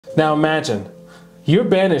Now imagine, you're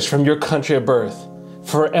banished from your country of birth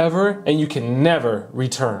forever and you can never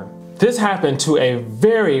return. This happened to a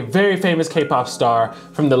very, very famous K-pop star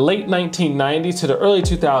from the late 1990s to the early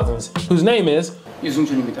 2000s, whose name is Yoo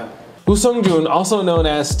Seung Joon, also known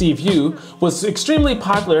as Steve Yoo, was extremely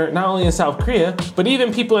popular not only in South Korea, but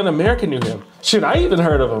even people in America knew him. Shoot, I even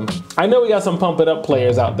heard of him. I know we got some Pump It Up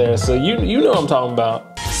players out there, so you know what I'm talking about.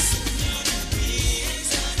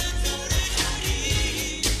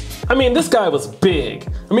 I mean, this guy was big.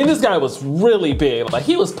 I mean, this guy was really big. Like,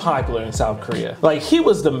 he was popular in South Korea. Like, he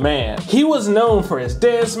was the man. He was known for his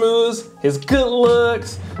dance moves, his good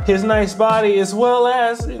looks, his nice body, as well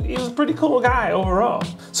as he was a pretty cool guy overall.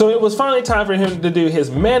 So it was finally time for him to do his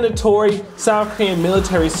mandatory South Korean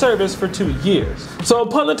military service for 2 years. So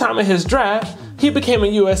upon the time of his draft, he became a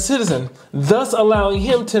US citizen, thus allowing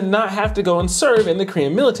him to not have to go and serve in the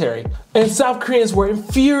Korean military. And South Koreans were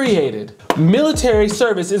infuriated. Military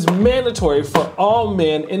service is mandatory for all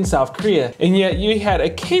men in South Korea, and yet you had a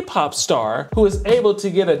K-pop star who was able to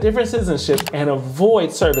get a different citizenship and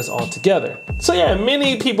avoid service altogether. So yeah,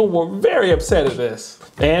 many people were very upset at this.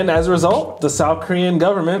 And as a result, the South Korean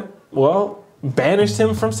government, well, banished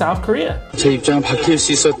him from South Korea. 제 입장은 바뀔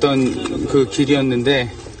수 있었던 그 길이었는데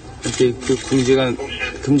이렇게 그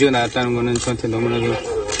금지가 나왔다는 거는 저한테 너무나도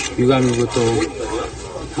유감이고 또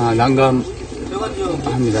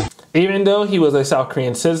난감합니다. Even though he was a South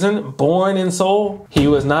Korean citizen, born in Seoul, he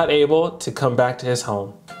was not able to come back to his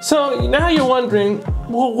home. So now you're wondering,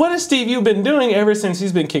 well, what has Steve Yoo been doing ever since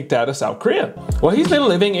he's been kicked out of South Korea? Well, he's been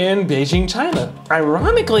living in Beijing, China.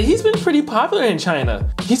 Ironically, he's been pretty popular in China.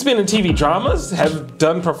 He's been in TV dramas, have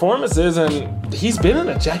done performances, and he's been in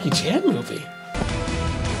a Jackie Chan movie.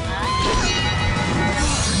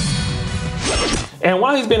 And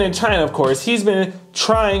while he's been in China, of course, he's been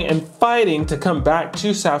trying and fighting to come back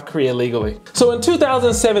to South Korea legally. So in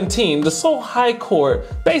 2017, the Seoul High Court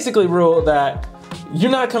basically ruled that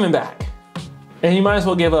you're not coming back. And you might as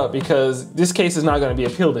well give up because this case is not going to be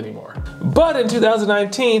appealed anymore. But in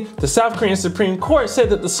 2019, the South Korean Supreme Court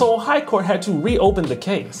said that the Seoul High Court had to reopen the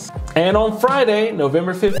case. And on Friday,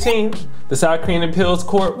 November 15th, the South Korean Appeals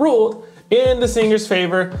Court ruled in the singer's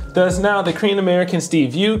favor. Thus now the Korean American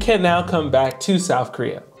Steve Yoo can now come back to South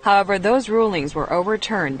Korea. However, those rulings were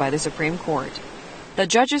overturned by the Supreme Court. The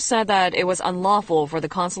judges said that it was unlawful for the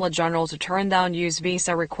Consulate General to turn down Yoo's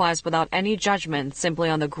visa request without any judgment simply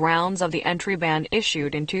on the grounds of the entry ban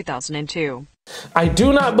issued in 2002. I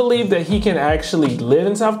do not believe that he can actually live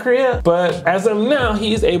in South Korea, but as of now,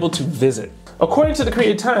 he is able to visit. According to the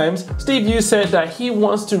Korea Times, Steve Yoo said that he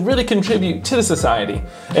wants to really contribute to the society,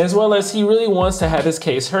 as well as he really wants to have his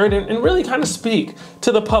case heard and really kind of speak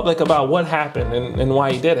to the public about what happened and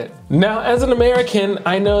why he did it. Now, as an American,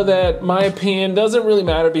 I know that my opinion doesn't really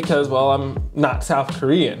matter because, well, I'm not South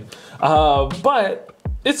Korean, but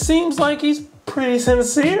it seems like he's pretty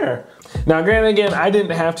sincere. Now, granted, again, I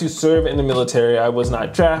didn't have to serve in the military. I was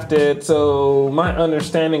not drafted, so my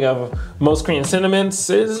understanding of most Korean sentiments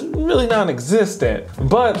is really non-existent.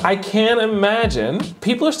 But I can imagine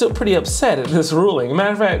people are still pretty upset at this ruling.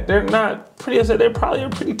 Matter of fact, they're not pretty upset, they're probably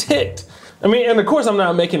pretty ticked. I mean, and of course I'm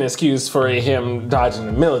not making an excuse for him dodging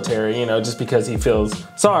the military, you know, just because he feels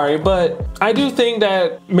sorry, but I do think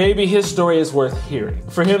that maybe his story is worth hearing.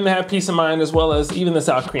 For him to have peace of mind, as well as even the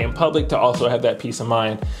South Korean public to also have that peace of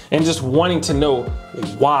mind, and just wanting to know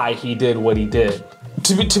why he did what he did.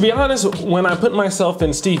 To be honest, when I put myself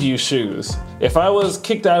in Steve Yoo's shoes, if I was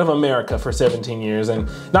kicked out of America for 17 years, and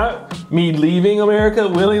not me leaving America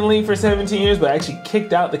willingly for 17 years, but actually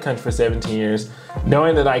kicked out the country for 17 years,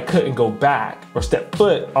 knowing that I couldn't go back or step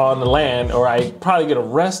foot on the land, or I'd probably get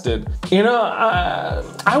arrested, you know,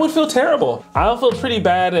 I would feel terrible. I'll feel pretty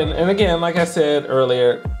bad, and again, like I said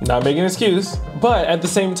earlier, not making an excuse, but at the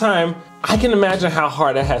same time, I can imagine how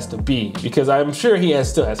hard it has to be, because I'm sure he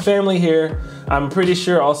still has family here. I'm pretty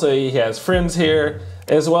sure also he has friends here,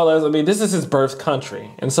 as well as, I mean, this is his birth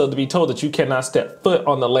country. And so to be told that you cannot step foot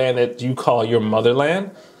on the land that you call your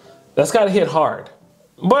motherland, that's gotta hit hard.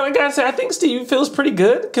 But I gotta say, I think Steve feels pretty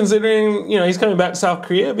good considering, you know, he's coming back to South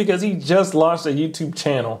Korea because he just launched a YouTube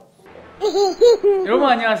channel. 여러분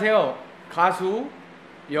안녕하세요. 가수,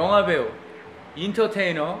 영화배우,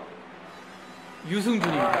 인터테이너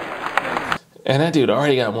유승준입니다. And that dude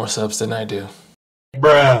already got more subs than I do.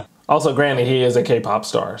 Bruh. Also, granted, he is a K-pop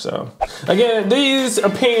star, so. Again, these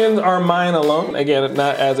opinions are mine alone. Again,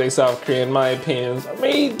 not as a South Korean. My opinions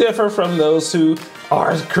may differ from those who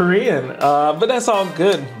are Korean, but that's all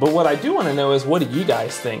good. But what I do want to know is, what do you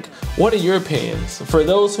guys think? What are your opinions? For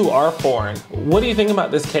those who are foreign, what do you think about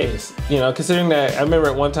this case? You know, considering that I remember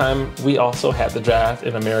at one time we also had the draft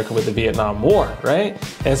in America with the Vietnam War, right?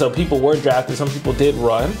 And so people were drafted, some people did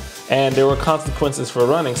run, and there were consequences for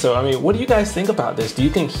running. So, I mean, what do you guys think about this? Do you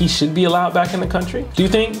think he should be allowed back in the country? Do you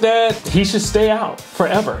think that he should stay out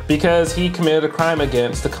forever because he committed a crime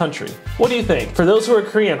against the country? What do you think? For those who are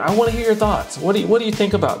Korean, I want to hear your thoughts. What do you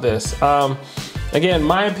think about this? Again,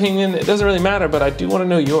 my opinion, it doesn't really matter, but I do want to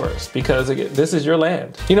know yours because again, this is your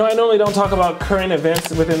land. You know, I normally don't talk about current events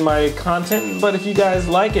within my content, but if you guys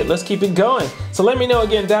like it, let's keep it going. So let me know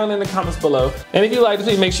again down in the comments below. And if you like,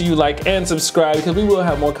 please make sure you like and subscribe because we will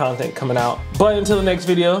have more content coming out. But until the next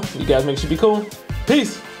video, you guys make sure you be cool.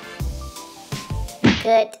 Peace.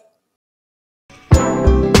 Good.